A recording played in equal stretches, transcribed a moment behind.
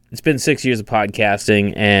It's been 6 years of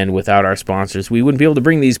podcasting, and without our sponsors, we wouldn't be able to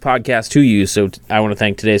bring these podcasts to you. So I want to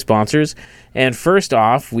thank today's sponsors. And first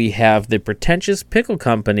off, we have the Pretentious Pickle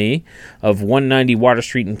Company of 190 Water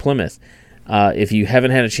Street in Plymouth. If you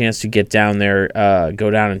haven't had a chance to get down there, go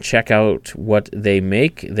down and check out what they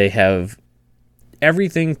make. They have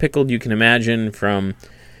everything pickled you can imagine, from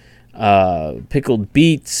pickled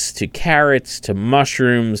beets to carrots to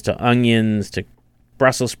mushrooms to onions to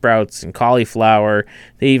Brussels sprouts and cauliflower.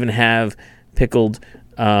 They even have pickled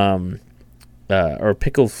or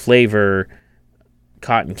pickled flavor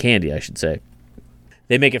cotton candy, I should say.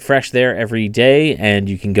 They make it fresh there every day, and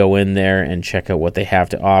you can go in there and check out what they have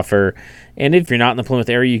to offer. And if you're not in the Plymouth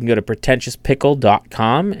area, you can go to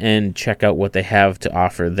pretentiouspickle.com and check out what they have to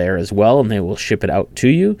offer there as well, and they will ship it out to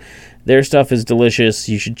you. Their stuff is delicious.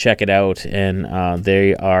 You should check it out, and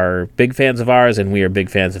they are big fans of ours, and we are big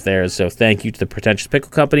fans of theirs. So thank you to the Pretentious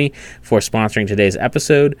Pickle Company for sponsoring today's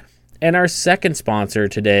episode. And our second sponsor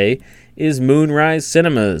today is Moonrise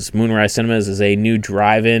Cinemas. Moonrise Cinemas is a new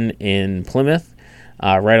drive-in in Plymouth,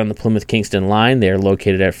 right on the Plymouth-Kingston line. They are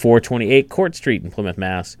located at 428 Court Street in Plymouth,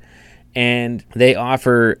 Mass. And they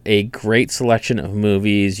offer a great selection of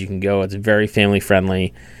movies. You can go. It's very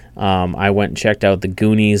family-friendly. I went and checked out the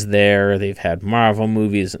Goonies there. They've had Marvel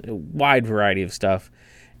movies, a wide variety of stuff.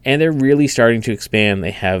 And they're really starting to expand.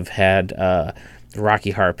 They have had the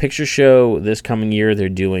Rocky Horror Picture Show this coming year. They're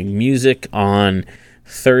doing music on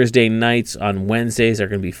Thursday nights. On Wednesdays are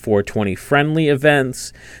going to be 420 friendly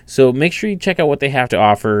events. So make sure you check out what they have to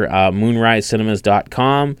offer.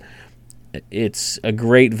 MoonriseCinemas.com. It's a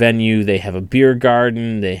great venue. They have a beer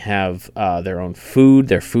garden. They have their own food.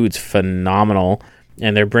 Their food's phenomenal.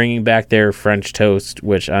 And they're bringing back their French toast,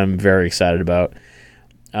 which I'm very excited about.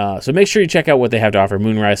 So make sure you check out what they have to offer,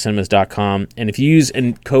 MoonriseCinemas.com. And if you use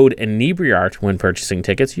code INEBRIART when purchasing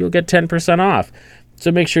tickets, you'll get 10% off.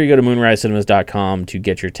 So make sure you go to MoonriseCinemas.com to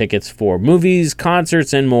get your tickets for movies,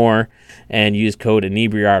 concerts, and more. And use code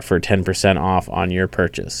INEBRIART for 10% off on your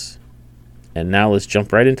purchase. And now let's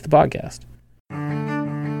jump right into the podcast.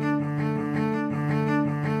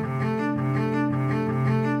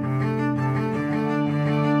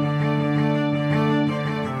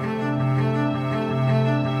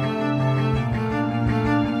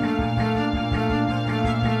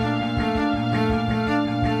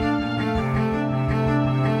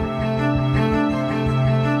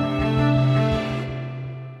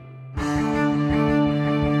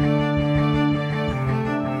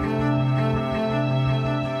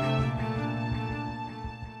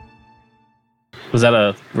 Was that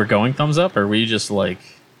a we're going thumbs up, or were you just like...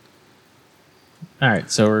 All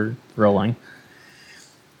right, so we're rolling.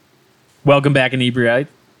 Welcome back, Inebriate.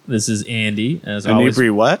 This is Andy. As always,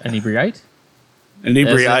 what? Inebriate?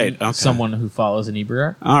 Inebriate. Okay. Someone who follows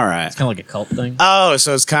Inebriate. All right. It's kind of like a cult thing. Oh,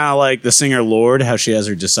 so it's kind of like the singer Lorde, how she has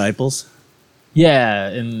her disciples? Yeah,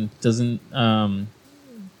 and doesn't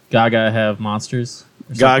Gaga have monsters?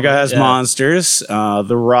 Gaga has monsters.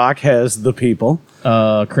 The Rock has the people.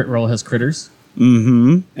 Crit Roll has critters.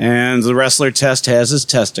 Mm-hmm. And the wrestler Test has his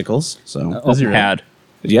testicles. So had.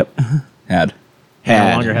 Yep. Had. He no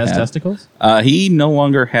longer has testicles? He no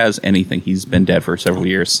longer has anything. He's been dead for several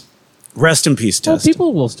years. Rest in peace, well, Test.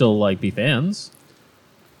 People will still be fans.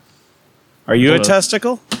 Are you a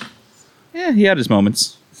testicle? Yeah, he had his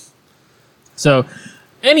moments. So,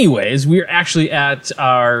 anyways, we're actually at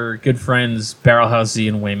our good friends Barrelhouse Z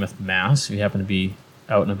in Weymouth, Mass. If you happen to be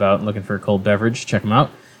out and about and looking for a cold beverage, check them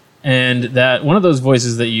out. And that one of those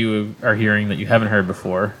voices that you are hearing that you haven't heard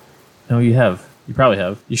before. No, you have. You probably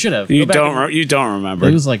have. You should have. You don't remember.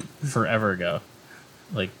 It was forever ago.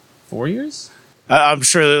 4 years? I'm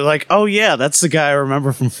sure they're like, oh yeah, that's the guy I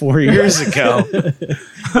remember from 4 years ago.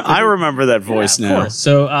 I remember that voice now. Of course.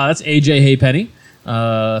 So that's AJ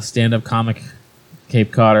Haypenny, stand-up comic,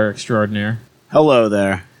 Cape Codder extraordinaire. Hello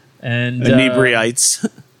there. And Inebriates.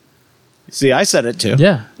 See, I said it too.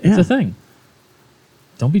 Yeah, it's a thing.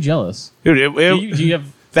 Don't be jealous. Dude, do you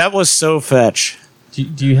have... That was so fetch. Do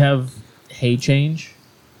you have hay change?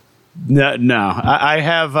 No. I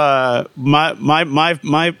have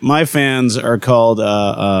my fans are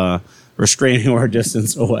called restraining order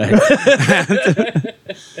distance away.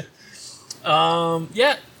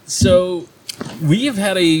 Yeah. So we have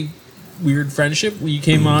had a weird friendship. You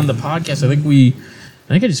came on the podcast. I think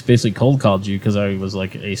I just basically cold called you because I was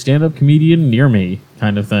like a stand-up comedian near me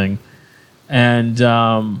kind of thing. And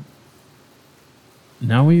now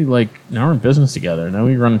we're in business together. Now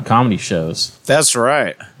we run comedy shows. That's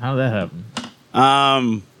right. How did that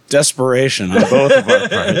happen? Desperation on both of our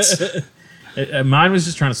parts. Mine was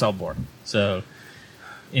just trying to sell board. So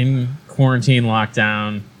in quarantine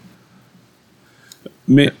lockdown,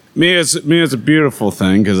 Me, it's a beautiful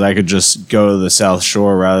thing because I could just go to the South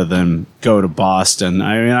Shore rather than go to Boston.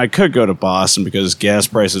 I mean, I could go to Boston because gas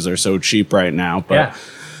prices are so cheap right now, but Yeah.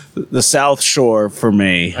 the South Shore for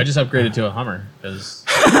me. I just upgraded to a Hummer because.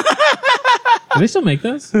 Do they still make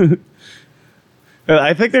this?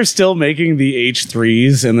 I think they're still making the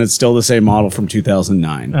H3s, and it's still the same model from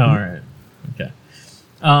 2009. Oh, all right. Okay.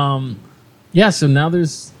 Yeah. So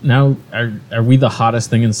now are we the hottest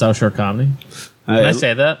thing in South Shore comedy? Can I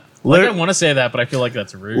say that? Like, I want to say that, but I feel like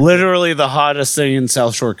that's rude. Literally the hottest thing in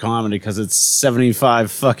South Shore comedy because it's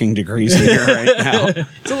 75 fucking degrees here right now.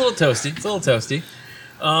 It's a little toasty.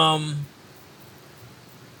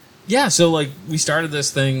 Yeah, so like we started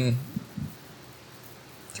this thing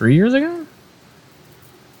 3 years ago.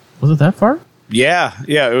 Was it that far? Yeah.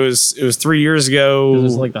 It was 3 years ago. It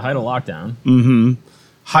was like the height of lockdown.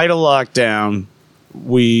 Height of lockdown.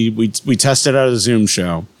 We tested out a Zoom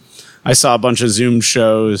show. I saw a bunch of Zoom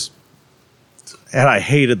shows, and I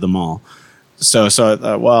hated them all. So I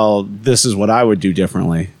thought, well, this is what I would do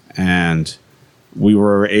differently, and we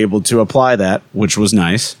were able to apply that, which was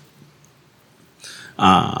nice.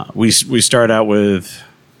 We start out with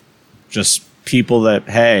just people that,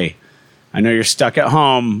 hey, I know you're stuck at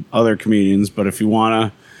home, other comedians, but if you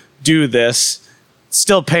want to do this, it's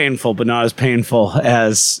still painful, but not as painful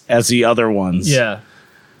as the other ones. Yeah.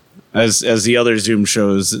 As the other Zoom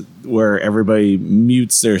shows where everybody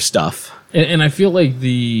mutes their stuff. And I feel like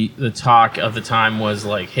the talk of the time was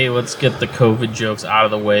like, hey, let's get the COVID jokes out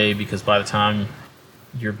of the way because by the time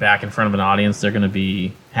you're back in front of an audience, they're going to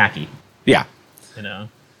be hacky. Yeah. You know?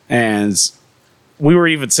 And we were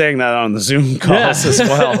even saying that on the Zoom calls as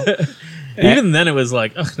well. Even then it was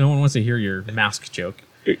like, ugh, no one wants to hear your mask joke.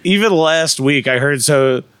 Even last week, I heard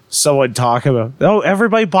someone talk about,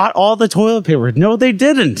 everybody bought all the toilet paper. No, they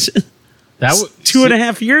didn't. That was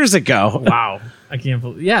 2.5 years ago. Wow. I can't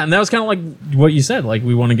believe. Yeah, and that was kind of like what you said. Like,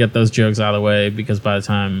 we want to get those jokes out of the way because by the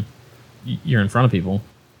time you're in front of people.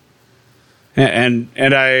 And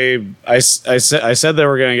I said they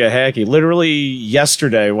were going to get hacky. Literally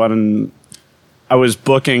yesterday when I was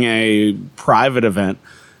booking a private event,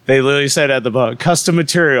 they literally said at the book, custom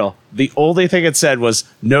material. The only thing it said was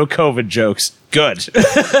no COVID jokes. Good.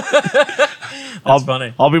 That's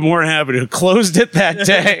funny. I'll be more than happy to have closed it that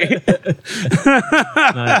day.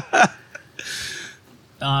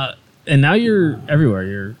 And now you're everywhere.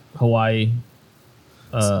 You're Hawaii.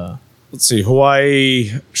 Let's see,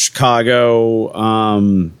 Hawaii, Chicago,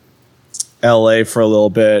 LA for a little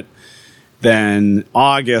bit. Then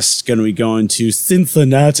August, going to be going to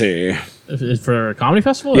Cincinnati. For a comedy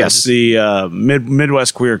festival? Yes, the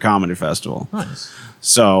Midwest Queer Comedy Festival. Nice.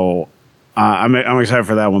 So I'm excited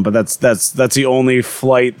for that one, but that's the only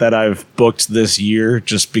flight that I've booked this year,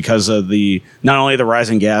 just because of not only the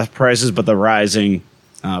rising gas prices, but the rising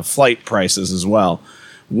flight prices as well.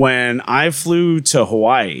 When I flew to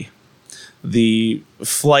Hawaii, the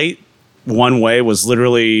flight one way was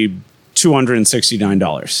literally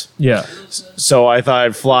 $269. Yeah. So I thought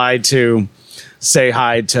I'd fly to say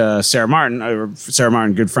hi to Sarah Martin. Sarah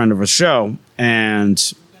Martin, good friend of a show,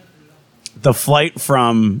 and the flight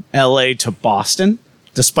from LA to Boston,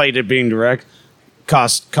 despite it being direct,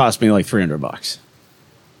 cost me like $300.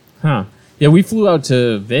 Huh. Yeah, we flew out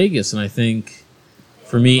to Vegas, and I think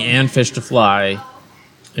for me and Fish to Fly,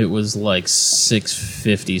 it was like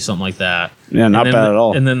 $650, something like that. Yeah, not bad at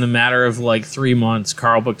all. And then the matter of like 3 months,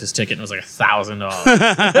 Carl booked his ticket, and it was like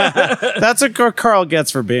 $1,000. That's what Carl gets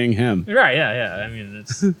for being him. Right? Yeah. I mean,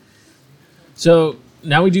 it's so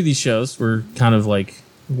now we do these shows. We're kind of like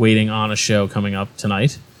waiting on a show coming up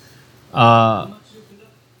tonight.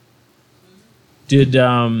 Did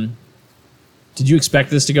you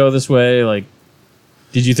expect this to go this way? Like,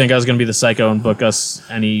 did you think I was going to be the psycho and book us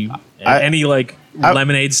any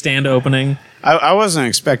lemonade stand opening? I wasn't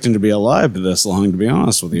expecting to be alive this long, to be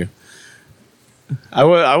honest with you. I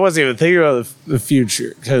wasn't even thinking about the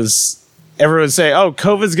future, because everyone would say, oh,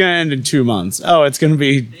 COVID's going to end in 2 months. Oh, it's going to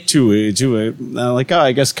be 2 weeks. Like, oh,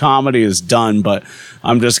 I guess comedy is done, but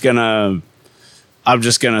I'm just going to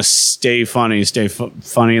stay funny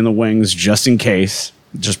in the wings just in case.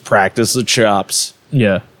 Just practice the chops.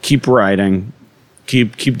 Yeah. Keep writing.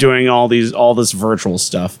 Keep doing all this virtual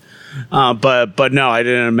stuff. But no, I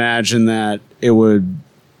didn't imagine that it would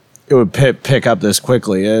pick up this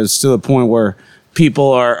quickly. It's to the point where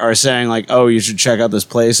people are saying like, "Oh, you should check out this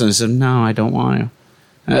place," and I said, "No, I don't want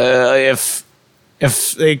to."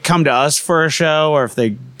 If they come to us for a show, or if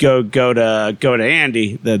they go to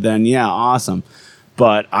Andy, then yeah, awesome.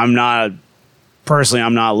 But I'm not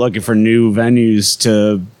looking for new venues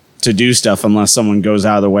to do stuff unless someone goes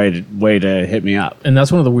out of their way to hit me up. And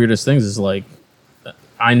that's one of the weirdest things is like,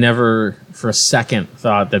 I never for a second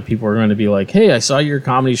thought that people were going to be like, hey, I saw your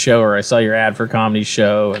comedy show, or I saw your ad for a comedy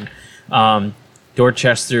show. And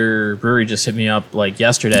Dorchester Brewery just hit me up like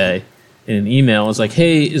yesterday in an email. It was like,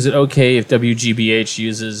 hey, is it okay if WGBH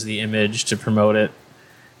uses the image to promote it?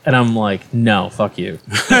 And I'm like, no, fuck you.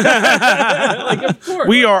 Like, of course.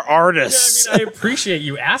 We are artists. Yeah, I mean, I appreciate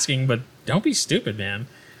you asking, but don't be stupid, man.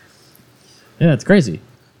 Yeah, it's crazy.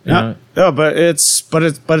 No, but it's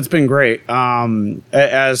been great.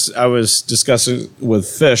 As I was discussing with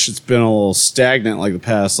Fish, it's been a little stagnant like the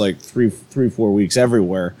past like 3-4 weeks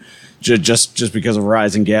everywhere, just because of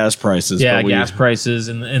rising gas prices. Yeah, gas prices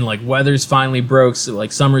and like weather's finally broke. So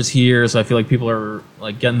like summer's here, so I feel like people are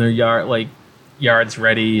like getting their yards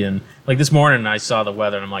ready. And like this morning, I saw the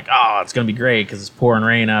weather and I'm like, oh, it's gonna be great because it's pouring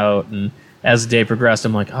rain out. And as the day progressed,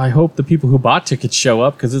 I'm like, I hope the people who bought tickets show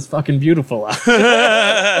up because it's fucking beautiful out.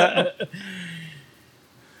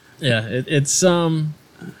 Yeah, it's a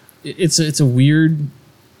weird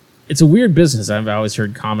business. I've always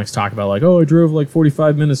heard comics talk about like, oh, I drove like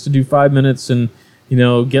 45 minutes to do 5 minutes and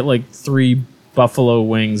get like 3 buffalo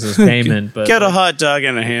wings as payment. But get a hot dog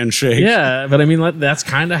and a handshake. Yeah, but I mean that's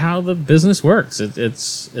kind of how the business works.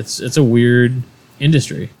 It's a weird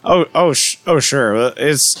industry. Oh, sure.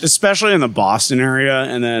 It's especially in the Boston area,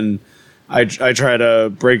 and then I try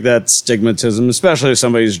to break that stigmatism, especially if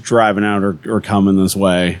somebody's driving out or coming this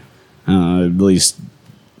way. At least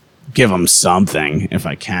give them something if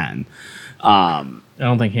I can. I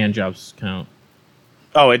don't think hand jobs count.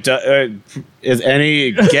 Oh, it does. Is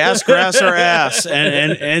any gas, grass, or ass,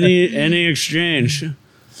 and any exchange.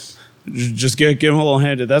 Just give them a little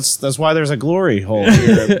hand. That's why there's a glory hole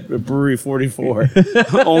here at Brewery 44,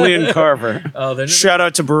 only in Carver. Oh, shout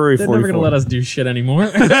out to Brewery 44. They're never gonna let us do shit anymore.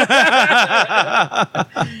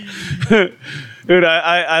 Dude,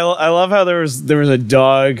 I love how there was a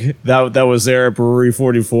dog that was there at Brewery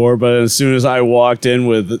 44, but as soon as I walked in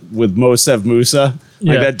with Mosef Musa,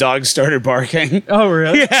 that dog started barking. Oh,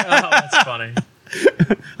 really? Yeah. Oh, that's funny.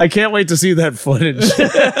 I can't wait to see that footage.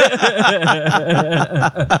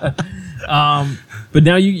 But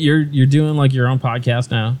now you're doing like your own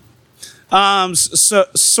podcast now.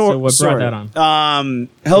 So what brought that on?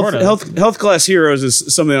 Health Class Heroes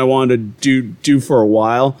is something I wanted to do for a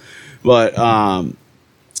while, but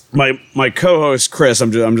my co-host Chris,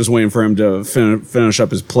 I'm just waiting for him to finish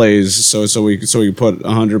up his plays, so we can put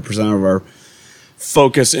 100% of our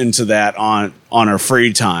focus into that on our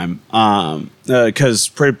free time. Because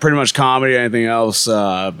pretty much comedy, anything else,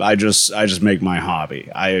 I just make my hobby.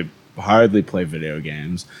 I hardly play video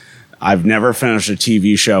games. I've never finished a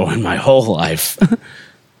TV show in my whole life.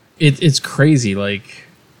 It's crazy. Like,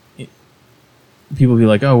 people be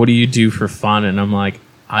like, "Oh, what do you do for fun?" And I'm like,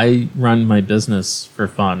 I run my business for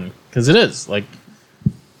fun because it is like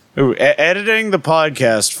editing the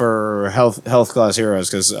podcast for Health Class Heroes,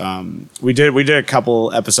 because we did a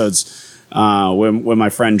couple episodes with my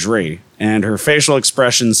friend Dre, and her facial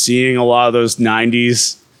expression, seeing a lot of those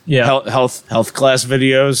 90s health class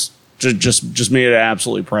videos just made it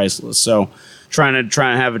absolutely priceless. So trying to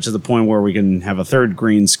have it to the point where we can have a third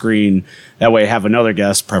green screen, that way have another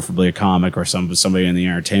guest, preferably a comic or somebody in the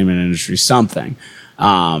entertainment industry, something.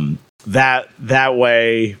 That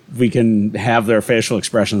way we can have their facial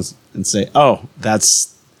expressions and say, oh,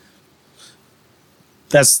 that's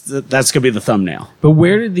gonna be the thumbnail. But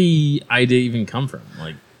where did the idea even come from?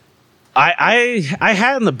 Like, I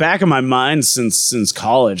had in the back of my mind since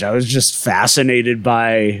college. I was just fascinated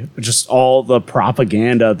by just all the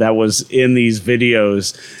propaganda that was in these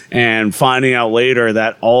videos, and finding out later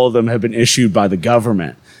that all of them have been issued by the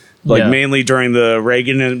government. Mainly during the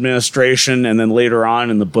Reagan administration, and then later on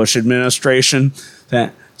in the Bush administration,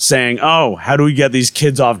 that saying, oh, how do we get these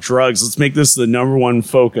kids off drugs? Let's make this the number one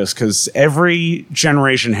focus, because every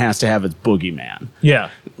generation has to have its boogeyman. Yeah.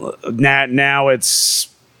 Now it's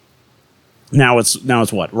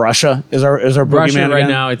what? Russia is our boogeyman Russia right again?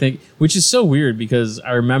 now, I think, which is so weird because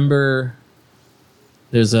I remember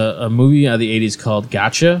there's a movie out of the 80s called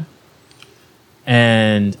Gotcha.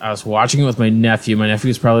 And I was watching it with my nephew. My nephew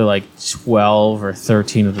was probably like 12 or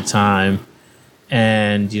 13 at the time.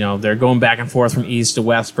 And, they're going back and forth from East to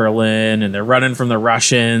West Berlin, and they're running from the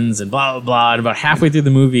Russians and blah, blah, blah. And about halfway through the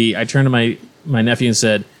movie, I turned to my nephew and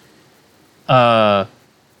said,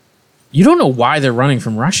 you don't know why they're running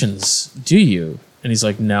from Russians, do you? And he's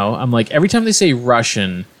like, no. I'm like, every time they say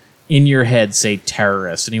Russian, in your head say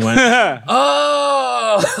terrorist. And he went, oh!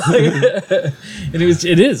 And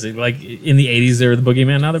it is. Like, in the 80s, they were the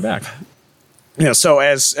boogeyman, now they're back. Yeah, so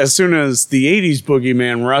as soon as the 80s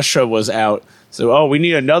boogeyman, Russia was out, so, we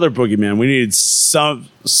need another boogeyman. We need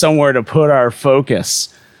somewhere to put our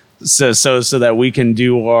focus. so that we can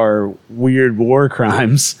do our weird war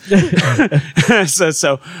crimes.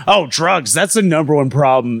 Drugs. That's the number one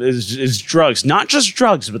problem is drugs. Not just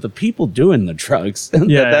drugs, but the people doing the drugs.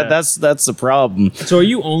 That's the problem. So are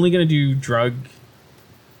you only going to do drug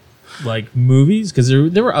like movies? Because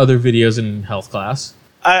there were other videos in health class.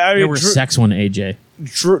 There were sex one, AJ.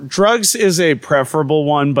 Drugs is a preferable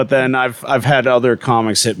one, but then I've had other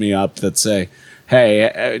comics hit me up that say,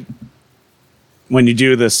 "Hey, when you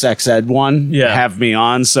do the sex ed one, have me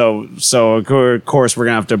on." So of course we're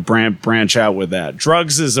gonna have to branch out with that.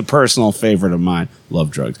 Drugs is a personal favorite of mine. Love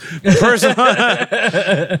drugs. Is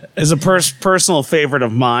a personal favorite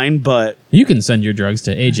of mine, but you can send your drugs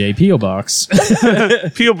to AJ P.O. Box.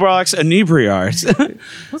 P.O. Box Inebriart.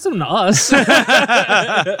 Listen to us.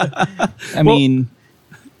 I mean,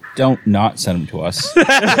 don't not send them to us.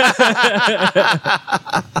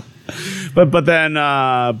 But then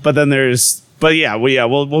there's. But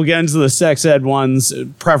we'll get into the sex ed ones,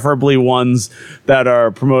 preferably ones that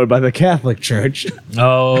are promoted by the Catholic Church.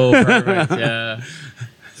 Oh, perfect. Yeah.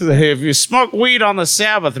 If you smoke weed on the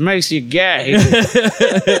Sabbath, it makes you gay.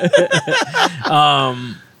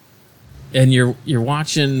 And you're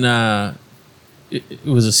watching. It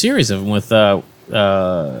was a series of them with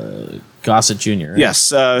Gossett Jr. Right?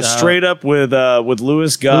 Yes, straight up with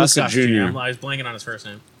Louis Gossett Jr. I was blanking on his first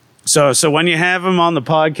name. So when you have him on the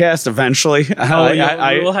podcast eventually,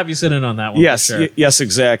 we'll have you sit in on that one. Yes, for sure. Yes,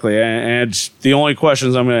 exactly. And the only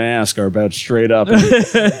questions I'm going to ask are about straight up,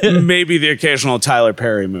 and maybe the occasional Tyler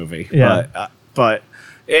Perry movie. Yeah, but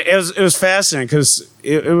it was fascinating because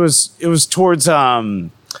it was towards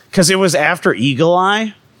because it was after Eagle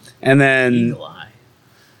Eye, and then Eagle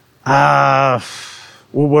Eye.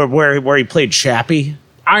 Where he played Chappie.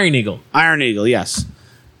 Iron Eagle. Iron Eagle, yes.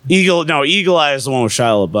 Eagle Eye is the one with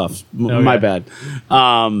Shia LaBeouf. My bad.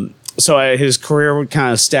 So his career would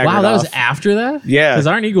kind of stagger. Wow, that was after that? Yeah. Because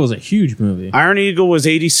Iron Eagle was a huge movie. Iron Eagle was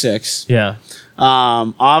 86. Yeah.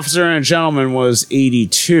 Officer and a Gentleman was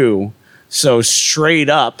 82. So straight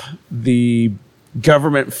up, the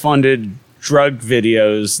government-funded drug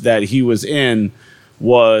videos that he was in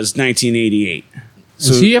was 1988.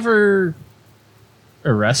 Was he ever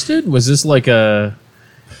arrested? Was this like a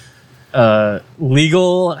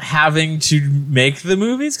legal having to make the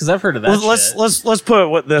movies? Because I've heard of that. Let's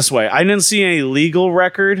put it this way. I didn't see any legal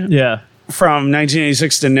record from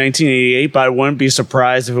 1986 to 1988, but I wouldn't be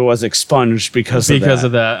surprised if it was expunged because of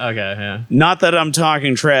that. Okay, yeah. Not that I'm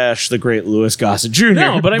talking trash, the great Louis Gossett Jr.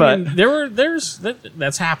 No, but I mean,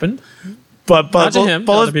 that's happened. But not to him,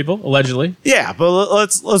 to other people, allegedly. Yeah, but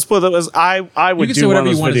let's put it as I would you can do say one of whatever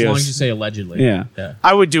those you want videos. as long as you say allegedly. Yeah.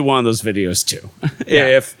 I would do one of those videos too,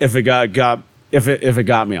 if it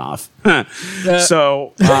got me off.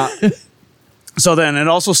 So then it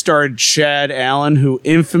also starred Chad Allen, who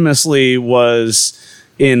infamously was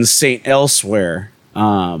in Saint Elsewhere.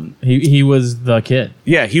 He was the kid.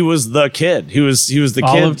 Yeah, he was the kid. He was the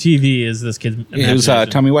All kid. of TV is this kid's It was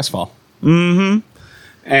Tommy Westfall. Mm-hmm.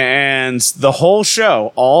 And the whole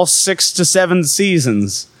show, all 6 to 7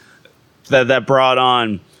 seasons, that brought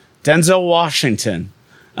on Denzel Washington,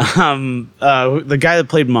 the guy that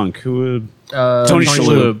played Monk, who Tony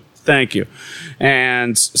Shalhoub. Thank you.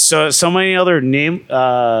 And so many other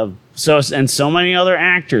so many other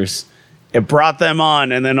actors. It brought them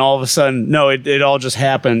on, and then all of a sudden, it all just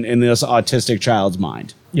happened in this autistic child's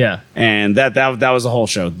mind. Yeah. And that was the whole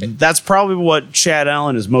show. That's probably what Chad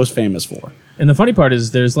Allen is most famous for. And the funny part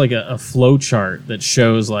is there's like a flow chart that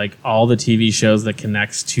shows like all the TV shows that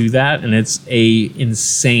connects to that, and it's a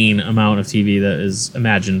insane amount of TV that is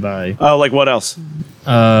imagined by. Oh, like what else?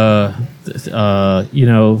 The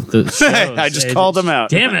shows. I just called them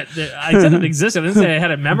out. Damn it! I didn't exist. I didn't say I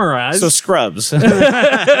had it memorized. So Scrubs. No,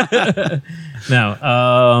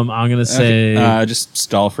 I'm gonna say. Just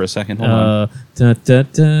stall for a second. Hold on.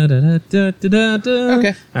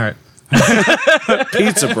 Okay. All right.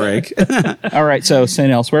 Pizza break. All right, so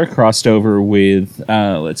St. Elsewhere crossed over with,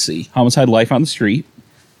 let's see, Homicide: Life on the Street,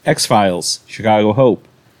 X-Files, Chicago Hope,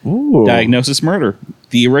 Ooh. Diagnosis Murder,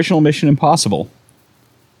 the original Mission Impossible.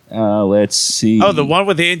 Let's see. Oh, the one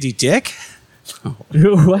with Andy Dick?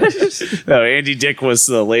 What? No, Andy Dick was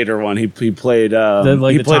the later one. He played the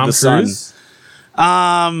played Tom the son. Cruise?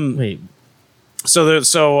 No, Wait. I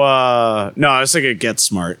was thinking Get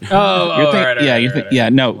Smart. Mission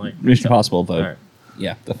Impossible, though. Right.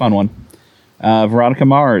 Yeah, the fun one. Veronica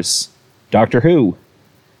Mars, Doctor Who,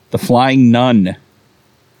 The Flying Nun,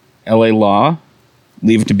 L.A. Law,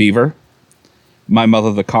 Leave It to Beaver, My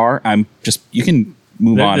Mother the Car. You can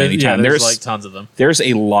move on anytime. Yeah, there's like tons of them. There's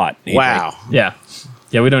a lot. Wow. Yeah.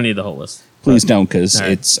 Yeah, we don't need the whole list. Please don't, because All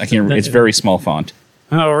right. it's very small font.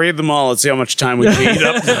 I'll read them all. Let's see how much time we can eat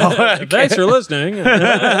up. Thanks for listening.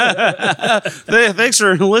 Thanks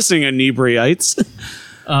for listening, inebriates.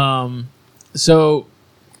 So,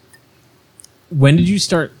 when did you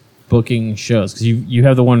start booking shows? Because you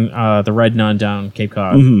have the one, the Red Nun down Cape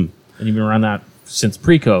Cod, and you've been around that since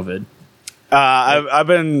pre-COVID. I've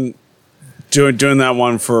been doing that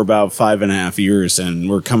one for about 5.5 years, and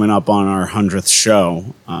we're coming up on our 100th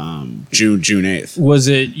show, June 8th. Was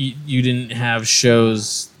it you didn't have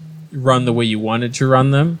shows run the way you wanted to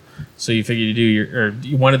run them, so you figured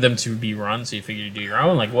you wanted them to be run, so you figured you'd do your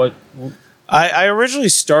own? Like what? I originally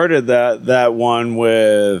started that one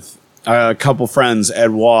with a couple friends,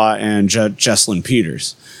 Ed Waugh and Jesslyn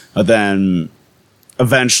Peters, but then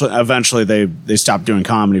eventually they stopped doing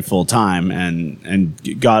comedy full time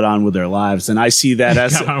and got on with their lives, and I see that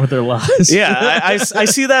as got on with their lives. Yeah, I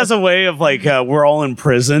see that as a way of like we're all in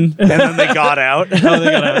prison and then they got out. They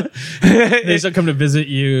got out. They still come to visit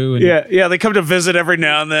you. And Yeah, they come to visit every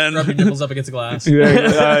now and then. rub your nipples up against the glass.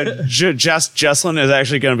 Jesslyn is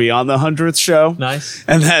actually going to be on the 100th show. Nice.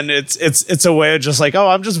 And then it's a way of just like, oh,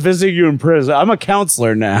 I'm just visiting you in prison. I'm a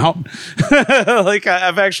counselor now. Like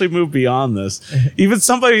I've actually moved beyond this. Even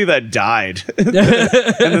somebody that died and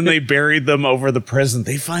then they buried them over the prison.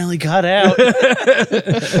 They finally got out.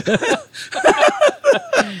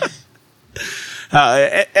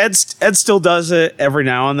 Ed still does it every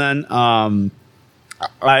now and then.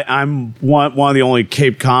 I'm one of the only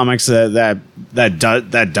Cape comics that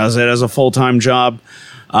does it as a full-time job,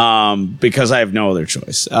 because I have no other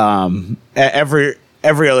choice. Every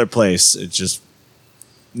other place, it's just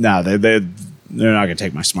no, they're not gonna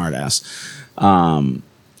take my smart ass. And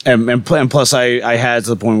plus I had to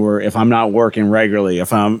the point where if I'm not working regularly,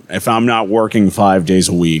 if I'm not working 5 days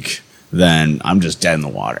a week, then I'm just dead in the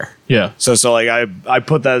water. Yeah. So like I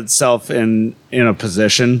put that self in a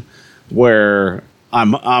position where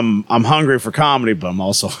I'm hungry for comedy, but I'm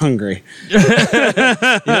also hungry.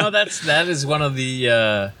 That is one of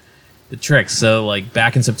the tricks. So like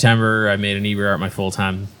back in September, I made an Ebert my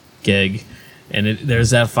full-time gig, and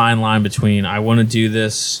there's that fine line between I want to do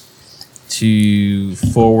this to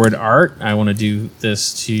forward art, I want to do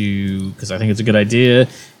this because I think it's a good idea,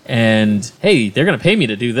 and hey, they're going to pay me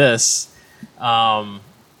to do this.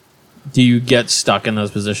 Do you get stuck in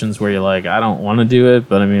those positions where you're like, I don't want to do it,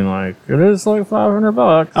 but I mean, like, it is like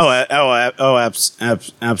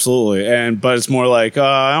 $500. Absolutely. But it's more like,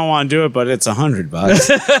 I don't want to do it, but it's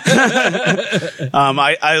 $100.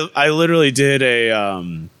 I literally did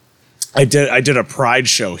I did a Pride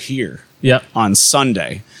show here. Yep. On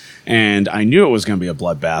Sunday, and I knew it was going to be a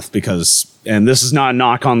bloodbath and this is not a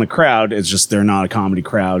knock on the crowd. It's just they're not a comedy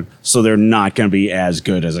crowd, so they're not going to be as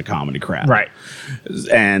good as a comedy crowd. Right.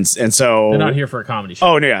 And so they're not here for a comedy show.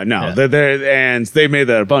 Oh yeah, no. Yeah. They made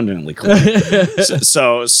that abundantly clear.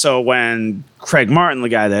 so when Craig Martin, the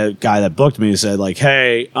guy that booked me, said like,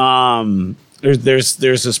 "Hey, there's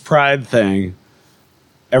this Pride thing."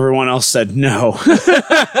 Everyone else said no.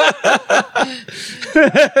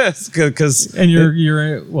 And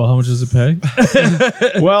you're well, how much does it pay?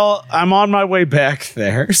 Well, I'm on my way back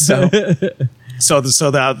there, so that'll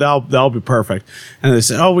be perfect. And they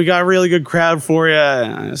said, "Oh, we got a really good crowd for you."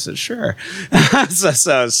 And I said, "Sure."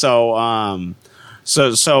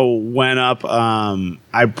 So went up.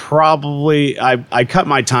 I cut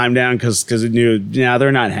my time down because I knew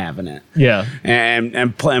they're not having it. Yeah,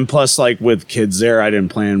 and plus, like with kids there, I didn't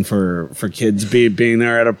plan for kids being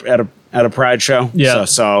there at a Pride show. Yeah.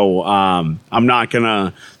 So I'm not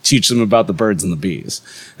gonna teach them about the birds and the bees.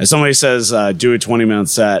 If somebody says do a 20-minute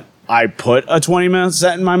set, I put a 20-minute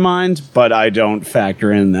set in my mind, but I don't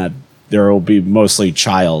factor in that there will be mostly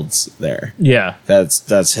childs there. Yeah.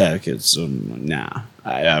 That's heck. It's nah.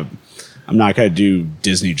 I'm not going to do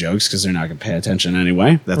Disney jokes because they're not going to pay attention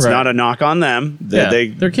anyway. That's not a knock on them.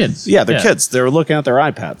 They're kids. Yeah, they're kids. They're looking at their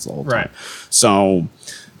iPads the whole time. Right. So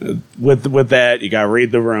with that, you got to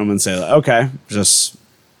read the room and say, okay, just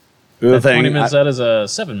do the thing. 20-minute set is a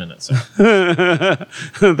 7-minute set.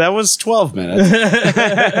 That was 12 minutes.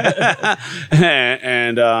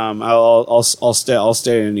 And I'll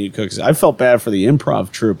stay and eat cookies. I felt bad for the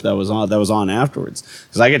improv troupe that was on afterwards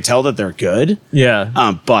because I could tell that they're good.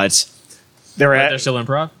 Yeah. But they're still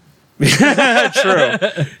improv. True.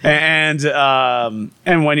 And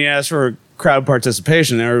when you ask for crowd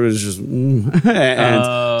participation, everybody's just so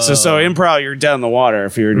improv, you're dead in the water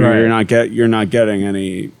if you're not getting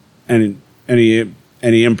any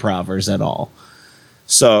improvers at all.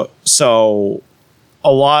 So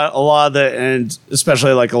a lot of the, and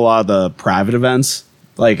especially like a lot of the private events,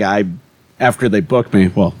 like after they booked me,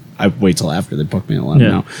 well, I wait till after they book me and let them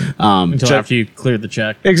know. Until after you cleared the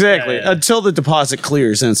check. Exactly. Yeah. Until the deposit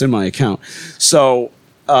clears and it's in my account. So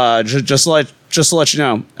just to let you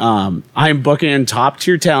know, I'm booking in top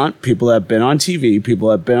tier talent, people that have been on TV, people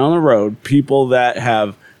that have been on the road, people that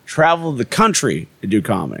have traveled the country to do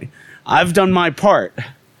comedy. I've done my part,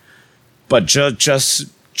 but just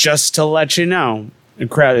to let you know, the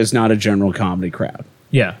crowd is not a general comedy crowd.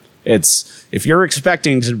 Yeah. It's if you're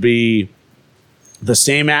expecting to be the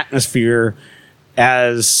same atmosphere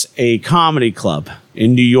as a comedy club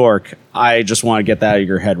in New York, I just want to get that out of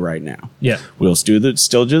your head right now. Yeah. We'll still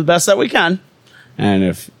do the best that we can. And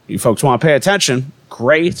if you folks want to pay attention,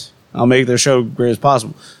 great. I'll make the show great as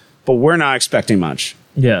possible. But we're not expecting much.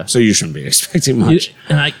 Yeah. So you shouldn't be expecting much.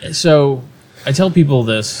 And I tell people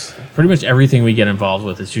this, pretty much everything we get involved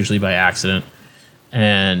with is usually by accident.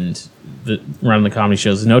 And running the comedy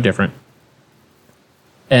shows is no different.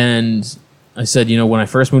 And I said, when I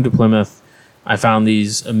first moved to Plymouth, I found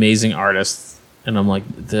these amazing artists. And I'm like,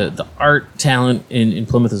 the art talent in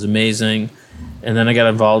Plymouth is amazing. And then I got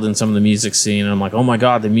involved in some of the music scene. And I'm like, oh my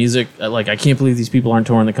God, the music, I can't believe these people aren't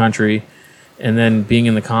touring the country. And then being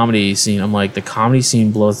in the comedy scene, I'm like, the comedy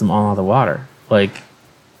scene blows them all out of the water. Like,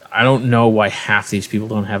 I don't know why half these people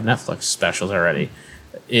don't have Netflix specials already.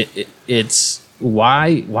 It's why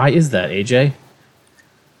is that, AJ?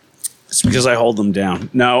 It's because I hold them down.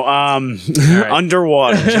 No, right.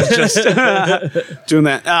 underwater, just doing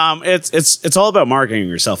that. It's all about marketing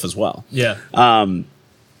yourself as well. Yeah.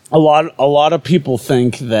 A lot of people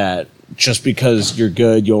think that just because you're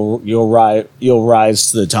good, you'll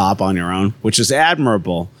rise to the top on your own, which is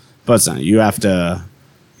admirable. But it's not. You have to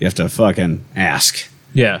fucking ask.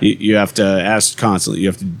 Yeah. You have to ask constantly. You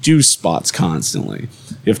have to do spots constantly.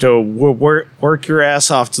 You have to work your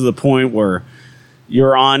ass off to the point where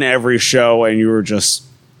you're on every show and you were just.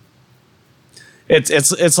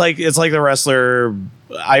 It's like the wrestler.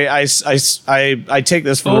 I take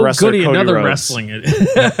this from the wrestler goody, Cody another Rhodes. wrestling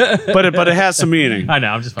it. but it has some meaning. I know.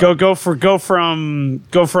 I'm just Go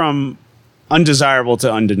from undesirable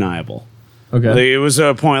to undeniable. okay. It was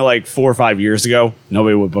a point like 4 or 5 years ago.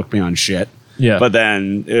 Nobody would book me on shit. Yeah. But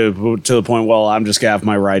then to the point, well, I'm just gonna have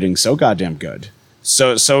my writing so goddamn good,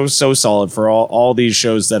 so solid for all these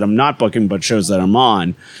shows that I'm not booking, but shows that I'm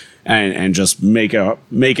on, and just make it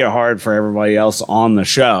hard for everybody else on the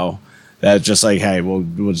show. That's just like, hey, we'll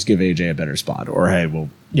just give AJ a better spot, or hey, we'll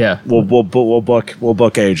book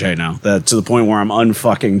AJ now. That to the point where I'm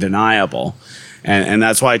unfucking deniable, and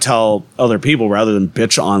that's why I tell other people rather than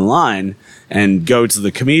bitch online and go to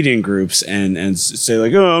the comedian groups and say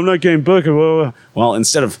like, oh, I'm not getting booked. Well,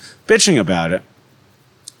 instead of bitching about it,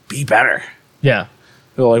 be better. Yeah.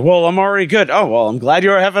 They're like, well, I'm already good. Oh, well, I'm glad you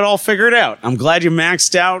have it all figured out. I'm glad you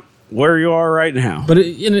maxed out where you are right now. But I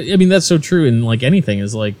mean, that's so true in like anything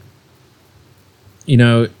is like,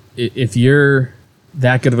 if you're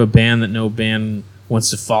that good of a band that no band wants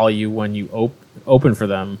to follow you when you open for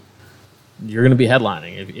them, you're going to be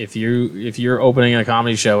headlining. If you're opening a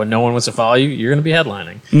comedy show and no one wants to follow you, you're going to be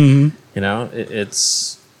headlining. Mm-hmm.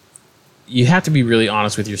 It's you have to be really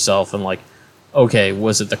honest with yourself and like, okay,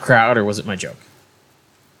 was it the crowd or was it my joke?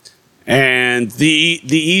 And the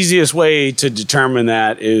easiest way to determine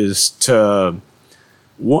that is to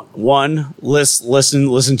one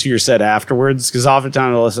listen to your set afterwards, because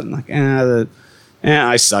oftentimes I listen like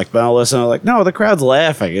I suck, but I'll listen. I'm like, no, the crowd's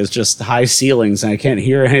laughing. It's just high ceilings, and I can't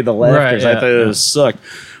hear any of the laughter. Right, I thought it sucked.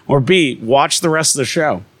 Or B, watch the rest of the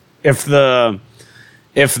show. If they're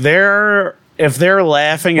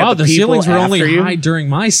laughing at the people ceilings were only after high during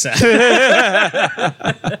my set.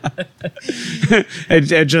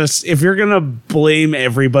 it just if you're gonna blame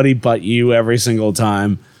everybody but you every single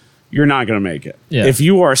time, you're not gonna make it. Yeah. If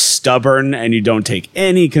you are stubborn and you don't take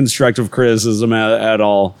any constructive criticism at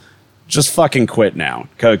all, just fucking quit now.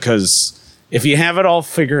 Because if you have it all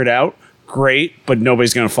figured out, great, but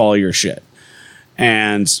nobody's gonna follow your shit.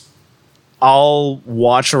 And I'll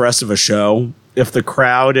watch the rest of a show. If the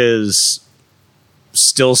crowd is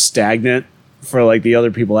still stagnant for like the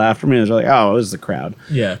other people after me, they're like, oh, it was the crowd.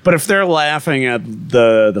 Yeah. But if they're laughing at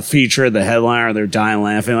the feature, the headliner, they're dying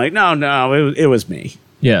laughing, like, no, it was me.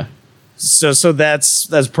 Yeah. So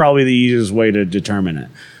that's probably the easiest way to determine it.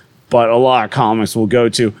 But a lot of comics will go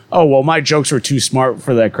to, oh, well, my jokes were too smart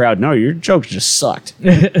for that crowd. No, your jokes just sucked.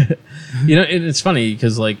 It's funny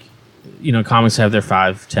because like, comics have their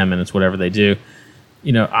 5-10 minutes, whatever they do.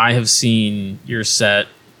 I have seen your set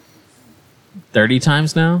 30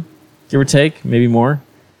 times now, give or take, maybe more.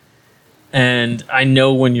 And I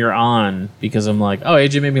know when you're on because I'm like, oh,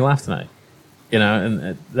 AJ made me laugh tonight.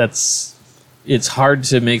 And it's hard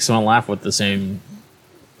to make someone laugh with the same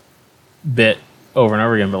bit over and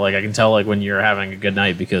over again, but like I can tell like when you're having a good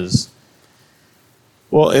night because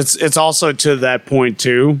Well, it's also to that point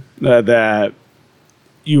too that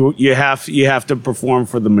you have to perform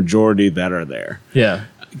for the majority that are there. yeah.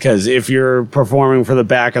 Because if you're performing for the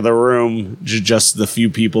back of the room, just the few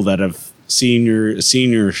people that have seen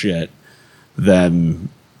your shit, then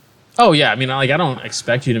Oh yeah, I mean like I don't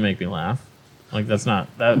expect you to make me laugh. Like that's not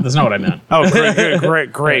what I meant. oh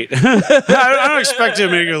great. I don't expect you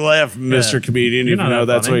to make you laugh, Mr. Comedian, You're even not though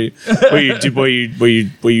that that's funny.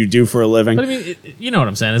 what you do for a living. But I mean, you know what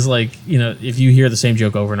I'm saying? It's like, you know, if you hear the same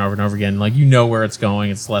joke over and over and over again, like you know where it's going,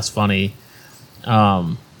 it's less funny.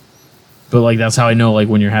 But like that's how I know like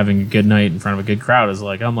when you're having a good night in front of a good crowd is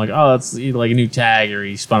like I'm like, oh, that's like a new tag or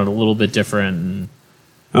he spun it a little bit different. And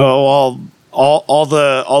Oh, well, all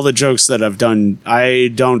the jokes that I've done,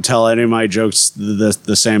 I don't tell any of my jokes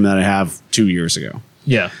the same that I have 2 years ago.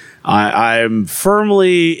 yeah, I'm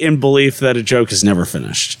firmly in belief that a joke is never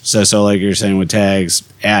finished. So like you're saying with tags,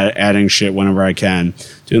 adding shit whenever I can,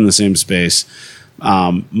 doing the same space.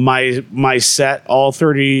 My set, all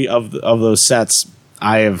 30 of those sets,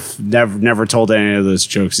 I have never told any of those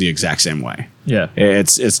jokes the exact same way. yeah,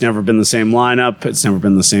 It's never been the same lineup. It's never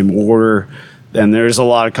been the same order. And there's a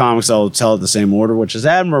lot of comics that will tell it the same order, which is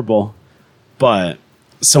admirable. But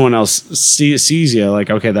someone else sees you like,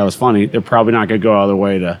 okay, that was funny. They're probably not going to go out of their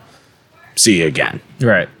way to see you again.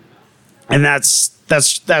 right. And that's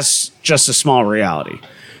just a small reality.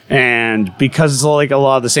 And because it's like a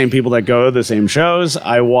lot of the same people that go to the same shows,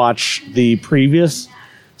 I watch the previous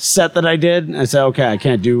set that I did and I say, okay, I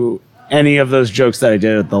can't do any of those jokes that I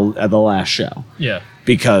did at the last show Yeah,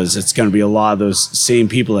 because it's going to be a lot of those same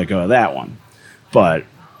people that go to that one. But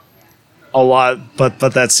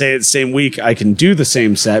that same week I can do the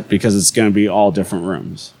same set because it's going to be all different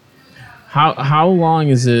rooms. how long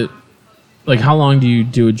is it? Like how long do you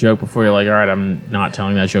do a joke before you're like, all right, I'm not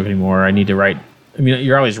telling that joke anymore. I need to write. I mean,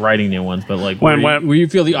 you're always writing new ones, but like where you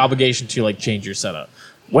feel the obligation to like change your setup.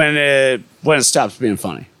 When it stops being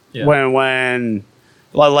funny. Yeah. When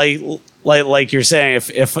like you're saying,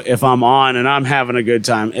 if I'm on and I'm having a good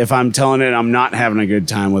time, if I'm telling it I'm not having a good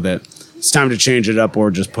time with it, it's time to change it up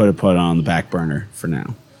or just put it on the back burner for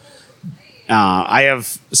now. I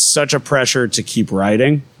have such a pressure to keep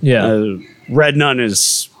writing. Yeah. Red Nun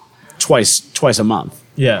is twice a month.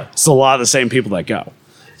 Yeah, It's a lot of the same people that go.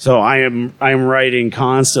 So I'm writing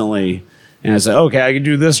constantly. And I said, okay, I can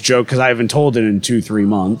do this joke because I haven't told it in 2-3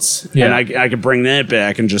 months. Yeah. And I can bring that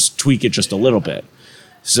back and just tweak it just a little bit.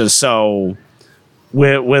 So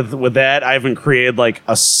with that, I haven't created like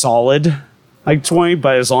a solid like 20,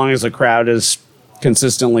 but as long as the crowd is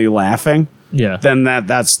consistently laughing, yeah, then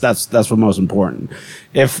that's what's most important.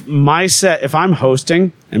 If I'm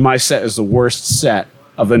hosting and my set is the worst set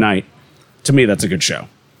of the night, to me that's a good show.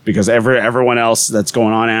 Because everyone else that's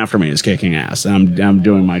going on after me is kicking ass, and I'm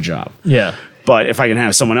doing my job. yeah. But if I can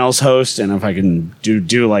have someone else host, and if I can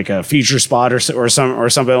do like a feature spot or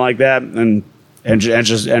something like that, and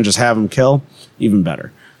just have them kill, even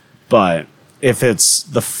better. But if it's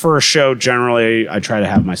the first show, generally I try to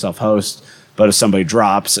have myself host. But if somebody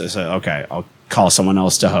drops, I say, okay, I'll call someone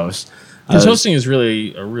else to host. Because hosting is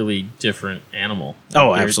really a really different animal.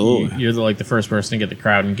 Oh, absolutely. You're like the first person to get the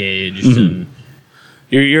crowd engaged, and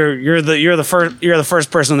You're the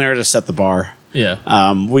first person there to set the bar.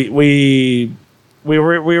 yeah, We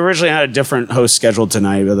originally had a different host scheduled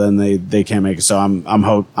tonight, but then they can't make it, so I'm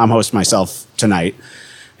hosting myself tonight,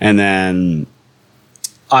 and then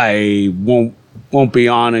I won't be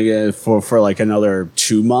on again for like another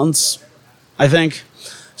 2 months, I think.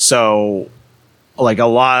 So like a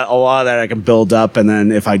lot of that I can build up, and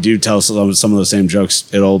then if I do tell some of the same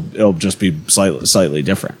jokes, it'll just be slightly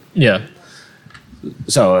different. yeah,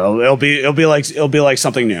 So it'll be like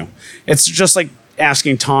something new. It's just like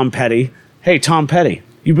asking Tom Petty, "Hey Tom Petty,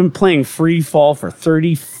 you've been playing Free Fall for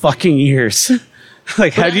 30 fucking years.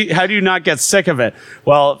 Like how do you not get sick of it?"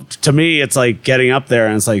 Well, to me it's like getting up there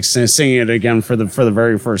and it's like singing it again for the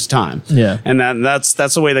very first time. Yeah. And that's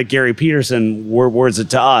the way that Gary Peterson words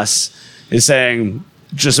it to us, is saying,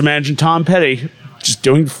 just imagine Tom Petty just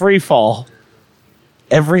doing Free Fall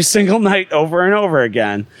every single night over and over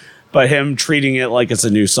again, but him treating it like it's a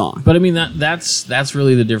new song. But I mean that's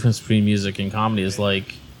really the difference between music and comedy. Is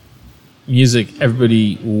like music,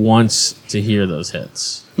 everybody wants to hear those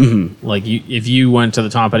hits. Mm-hmm. Like if you went to the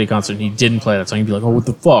Tom Petty concert and he didn't play that song, you'd be like, "Oh, what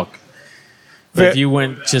the fuck?" But if you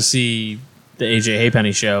went to see the AJ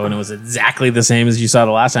Haypenny show and it was exactly the same as you saw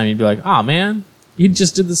the last time, you'd be like, "Oh man, you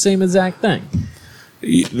just did the same exact thing."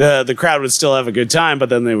 The crowd would still have a good time, but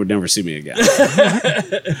then they would never see me again.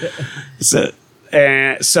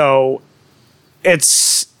 So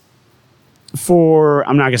it's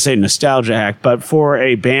I'm not gonna say nostalgia hack, but for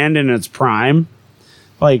a band in its prime,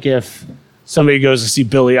 like if somebody goes to see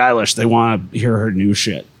Billie Eilish, they want to hear her new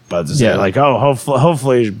shit, but to say like, oh,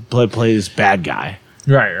 hopefully play this bad guy.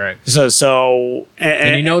 Right. So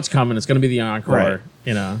And you know it's coming. It's going to be the encore. Right.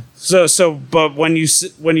 You know. But when you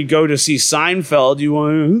go to see Seinfeld, you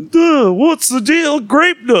want, what's the deal?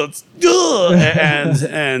 Grape nuts,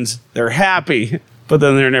 and they're happy, but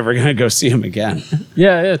then they're never going to go see him again.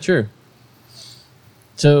 Yeah, true.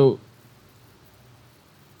 So,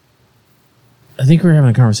 I think we were having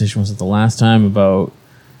a conversation, was it the last time, about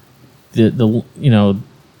the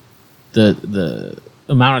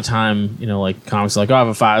amount of time, like comics are like, oh, I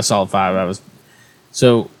have a solid 5.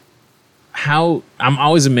 I'm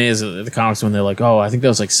always amazed at the comics when they're like, oh, I think that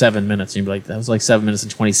was like 7 minutes. And you'd be like, that was like 7 minutes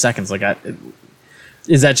and 20 seconds. Like,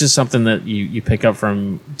 is that just something that you pick up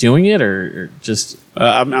from doing it, or just?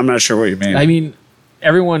 I'm not sure what you mean. I mean,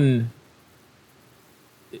 everyone.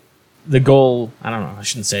 The goal, I don't know, I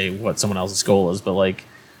shouldn't say what someone else's goal is, but like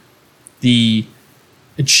the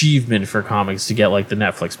achievement for comics to get like the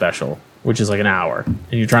Netflix special, which is like an hour,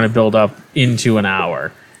 and you're trying to build up into an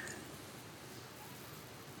hour.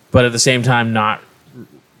 But at the same time,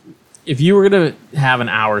 if you were going to have an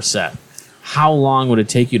hour set, how long would it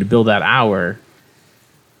take you to build that hour?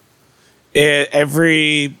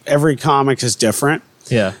 Every comic is different.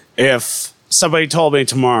 Yeah. If somebody told me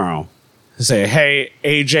tomorrow, say, hey,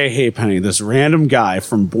 AJ Halfpenny, this random guy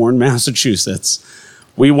from Bourne, Massachusetts,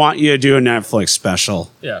 we want you to do a Netflix special.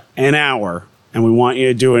 Yeah. An hour, and we want you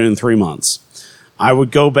to do it in 3 months. I would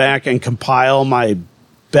go back and compile my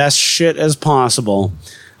best shit as possible.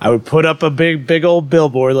 I would put up a big old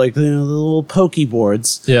billboard, like the little pokey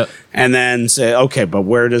boards. Yeah. And then say, okay, but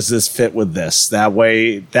where does this fit with this? That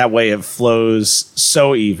way it flows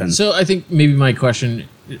so even. So I think maybe my question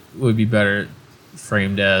would be better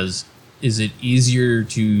framed as, is it easier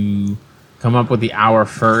to come up with the hour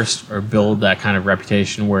first, or build that kind of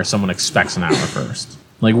reputation where someone expects an hour first?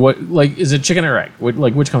 Like what? Like, is it chicken or egg?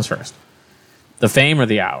 Which comes first, the fame or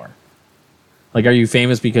the hour? Like, are you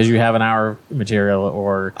famous because you have an hour of material,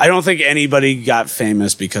 or? I don't think anybody got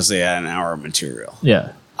famous because they had an hour of material.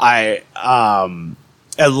 Yeah. At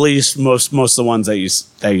least most of the ones that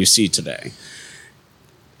you see today.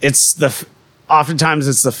 Oftentimes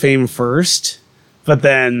it's the fame first, but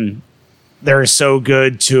then they're so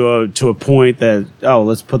good to a point that, oh,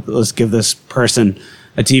 let's give this person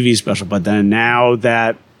a TV special. But then now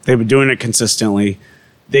that they've been doing it consistently,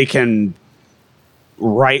 they can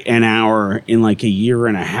write an hour in like a year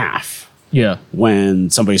and a half. Yeah. When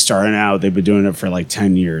somebody's starting out, they've been doing it for like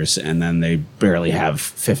 10 years, and then they barely have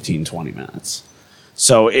 15, 20 minutes.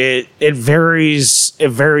 So it varies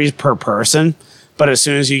per person. But as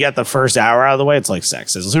soon as you get the first hour out of the way, it's like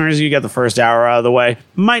sex. As soon as you get the first hour out of the way,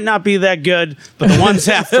 might not be that good, but the ones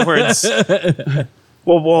afterwards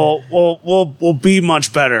will be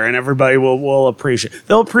much better, and everybody will appreciate.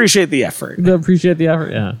 They'll appreciate the effort. They'll appreciate the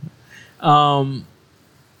effort. Yeah.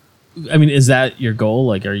 I mean, is that your goal?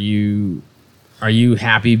 Like, are you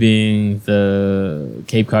happy being the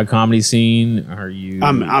Cape Cod comedy scene? Are you?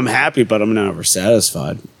 I'm happy, but I'm never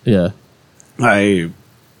satisfied. Yeah. I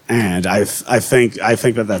think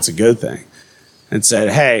that that's a good thing. And said,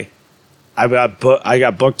 hey, I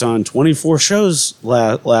got booked on 24 shows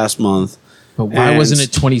last month. But why wasn't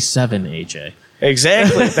it 27, AJ?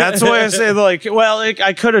 Exactly. That's why I say, like, well,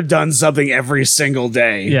 I could have done something every single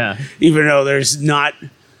day. Yeah. Even though there's not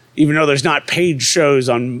paid shows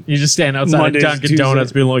on. You just stand outside Mondays, Dunkin' Tuesday.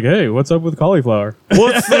 Donuts being like, hey, what's up with cauliflower?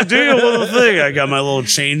 What's the deal with the thing? I got my little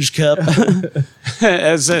change cup.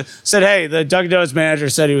 And said, hey, the Dunkin' Donuts manager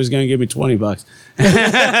said he was going to give me $20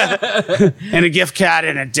 and a gift card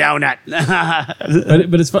and a donut.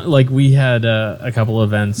 but it's fun. Like, we had a couple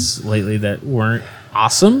events lately that weren't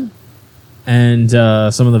awesome, and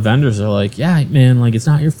some of the vendors are like, yeah, man, like, it's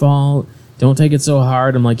not your fault. Don't take it so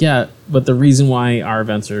hard. I'm like, yeah, but the reason why our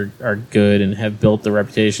events are good and have built the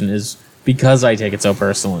reputation is because I take it so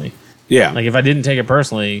personally. Yeah. Like, if I didn't take it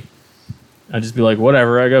personally, I'd just be like,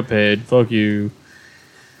 whatever, I got paid. Fuck you.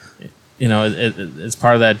 You know, it's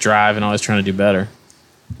part of that drive and always trying to do better.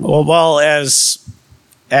 Well, as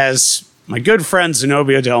my good friend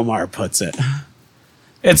Zenobia Del Mar puts it,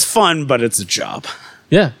 it's fun, but it's a job.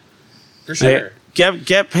 Yeah, for sure.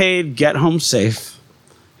 Get paid, get home safe.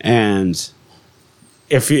 And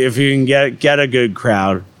if you can get a good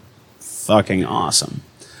crowd, fucking awesome.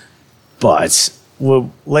 But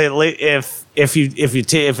lately, if you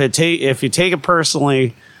take it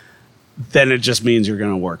personally, then it just means you're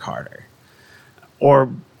going to work harder,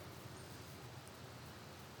 or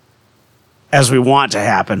as we want to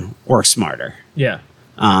happen, work smarter. Yeah.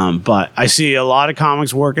 But I see a lot of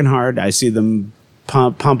comics working hard. I see them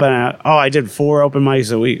pumping out. Oh, I did 4 open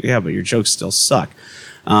mics a week. Yeah, but your jokes still suck.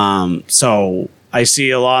 So I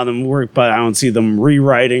see a lot of them work, but I don't see them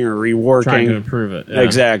rewriting or reworking. Trying to improve it. Yeah.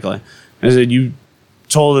 Exactly. I said, you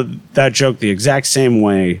told that joke the exact same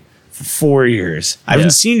way for 4 years. I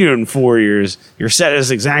haven't seen you in 4 years. Your set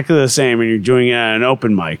is exactly the same, and you're doing it at an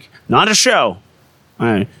open mic, not a show. All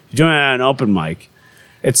right. You're doing it at an open mic.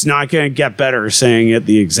 It's not going to get better saying it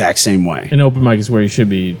the exact same way. An open mic is where you should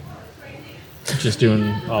be just doing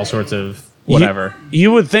all sorts of whatever.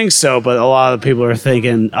 You would think so, but a lot of people are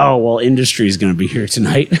thinking, oh, well, industry's going to be here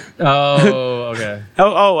tonight. Oh, okay.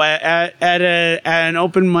 At an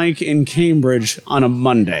open mic in Cambridge on a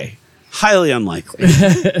Monday. Highly unlikely.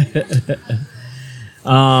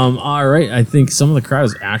 All right. I think some of the crowd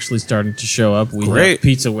is actually starting to show up. We have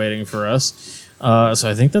pizza waiting for us. So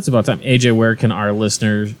I think that's about time. AJ, where can our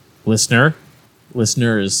listeners,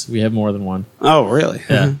 we have more than one. Oh, really?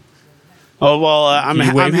 Yeah. Oh, well, I'm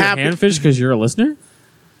happy. Handfish because you're a listener?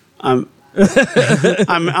 I'm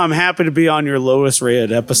happy to be on your lowest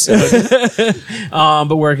rated episode.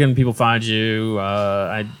 But where can people find you?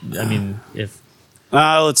 I mean, if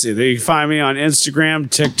let's see, they can find me on Instagram,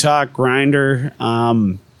 TikTok, Grindr,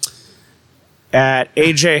 at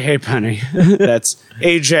AJ Hey Penny. That's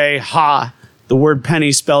AJ Ha. The word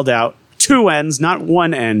penny spelled out 2 N's, not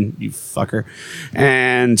 1 N. You fucker.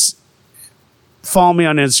 And follow me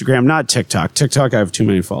on Instagram, not TikTok. TikTok, I have too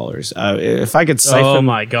many followers. If I could siphon... Oh,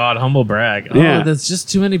 my God. Humble brag. Yeah. Oh, that's just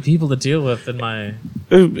too many people to deal with in my...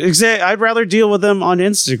 Exactly. I'd rather deal with them on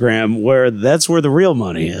Instagram, where that's where the real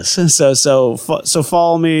money is. So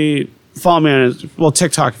follow me. Follow me on, well,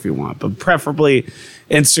 TikTok if you want, but preferably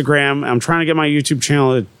Instagram. I'm trying to get my YouTube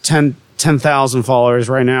channel to 10,000 followers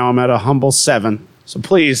right now. I'm at a humble 7. So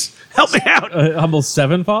please help me out. Humble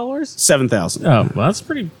 7 followers? 7,000. Oh, well, that's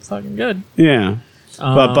pretty fucking good. Yeah.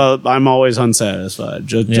 But I'm always unsatisfied.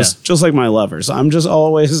 Just like my lovers. I'm just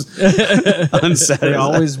always unsatisfied. They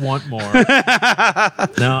always want more.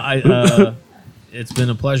 It's been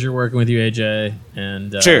a pleasure working with you, AJ.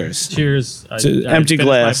 And cheers. Cheers. To empty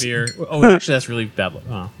glass. My beer. Oh, actually, that's really bad luck.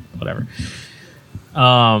 Oh, whatever.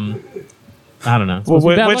 I don't know.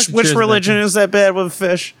 Which religion is that bad with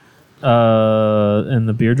fish? And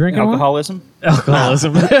the beer drinking Alcoholism?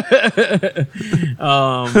 Alcoholism. But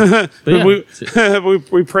yeah.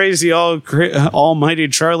 we praise the almighty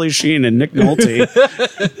Charlie Sheen and Nick Nolte.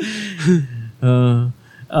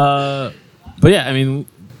 But yeah, I mean,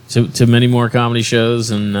 to many more comedy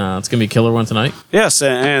shows, and it's gonna be a killer one tonight. Yes,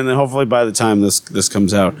 and hopefully by the time this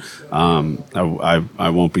comes out, I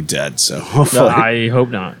won't be dead. So hopefully, I hope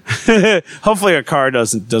not. Hopefully a car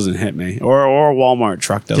doesn't hit me, or a Walmart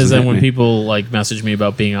truck doesn't. Because then hit when me. people like message me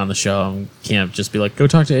about being on the show, I can't just be like, "Go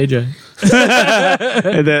talk to AJ."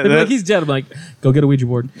 Like he's dead. I'm like, go get a Ouija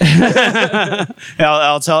board.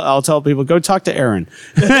 I'll tell people, go talk to Aaron,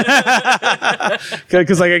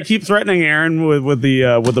 because like I keep threatening Aaron with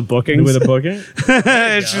the bookings. With a booking,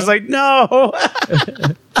 and she's like, no.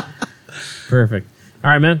 Perfect.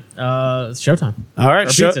 All right, man. It's showtime. All right,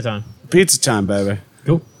 pizza time. Pizza time, baby.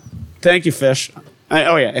 Cool. Thank you, Fish.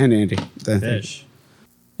 And Andy. Fish.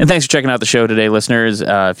 And thanks for checking out the show today, listeners.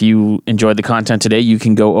 If you enjoyed the content today, you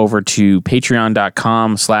can go over to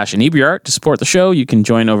patreon.com/inebriart to support the show. You can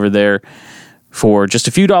join over there for just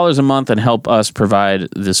a few dollars a month and help us provide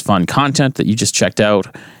this fun content that you just checked out.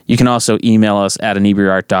 You can also email us at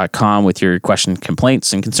inebriart.com with your questions,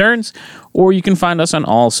 complaints, and concerns, or you can find us on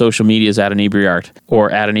all social medias at inebriart or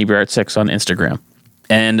at inebriart6 on Instagram.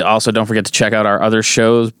 And also don't forget to check out our other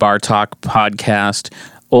shows, Bar Talk Podcast,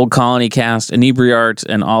 Old Colony Cast, Inebriart,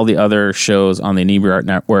 and all the other shows on the Inebriart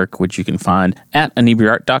Network, which you can find at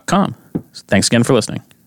inebriart.com. So thanks again for listening.